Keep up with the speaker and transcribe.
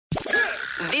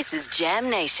This is Jam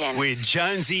Nation. With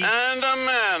Jonesy and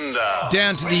Amanda.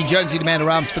 Down to the Jonesy and Amanda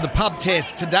Arms for the pub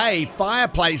test. Today,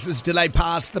 fireplaces, do they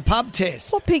pass the pub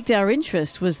test? What piqued our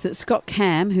interest was that Scott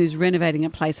Cam, who's renovating a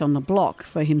place on the block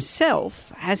for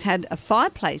himself, has had a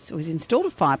fireplace, or has installed a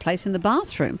fireplace in the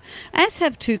bathroom, as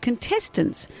have two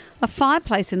contestants, a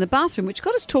fireplace in the bathroom, which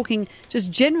got us talking just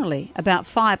generally about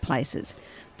fireplaces.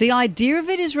 The idea of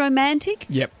it is romantic.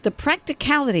 Yep. The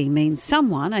practicality means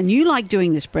someone, and you like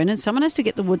doing this, Brendan, someone has to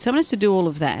get the wood, someone has to do all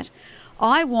of that.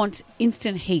 I want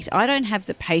instant heat. I don't have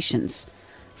the patience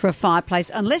for a fireplace.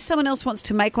 Unless someone else wants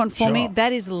to make one for me,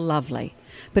 that is lovely.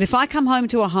 But if I come home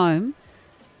to a home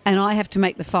and I have to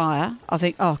make the fire, I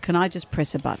think, oh, can I just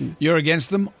press a button? You're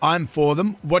against them. I'm for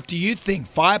them. What do you think?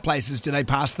 Fireplaces, do they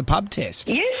pass the pub test?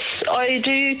 Yes, I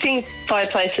do think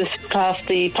fireplaces pass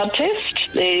the pub test.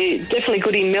 They're definitely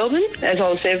good in Melbourne, as I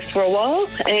was there for a while.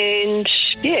 And,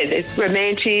 yeah, they're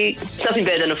romantic. Nothing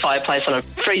better than a fireplace on a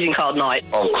freezing cold night.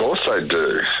 Of course they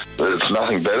do. There's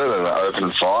nothing better than an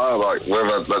open fire.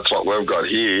 That's what we've got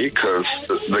here, because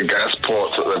the gas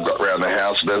ports that they've got around the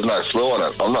house, there's no flue on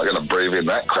it. I'm not going to breathe in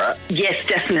that crap. Yes,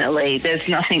 definitely. There's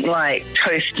nothing like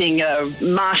toasting a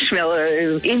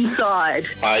marshmallow inside.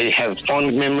 I have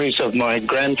fond memories of my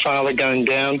grandfather going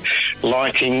down,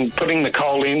 putting the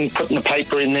coal in, putting the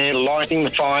paper in there, lighting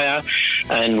the fire,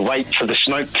 and wait for the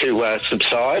smoke to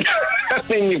subside.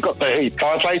 Then you've got the heat.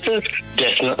 Fireplaces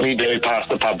definitely do pass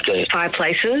the pub test.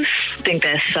 Fireplaces, I think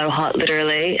they're so hot,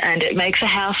 literally, and it makes a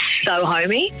house so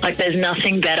homey. Like, there's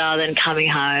nothing better than coming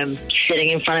home, sitting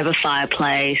in front of a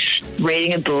fireplace,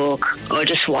 reading a book, or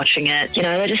just watching it. You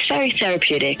know, they're just very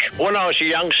therapeutic. When I was a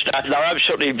youngster, they're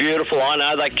absolutely beautiful. I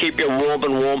know they keep you warm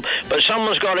and warm, but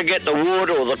someone's got to get the wood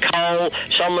or the coal.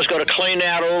 Someone's got to clean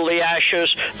out all the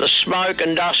ashes, the smoke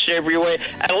and dust everywhere,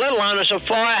 and let alone it's a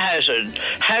fire hazard.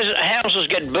 Houses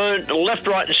get burnt left,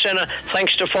 right and centre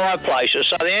thanks to fireplaces.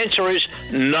 So the answer is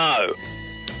no.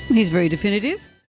 He's very definitive.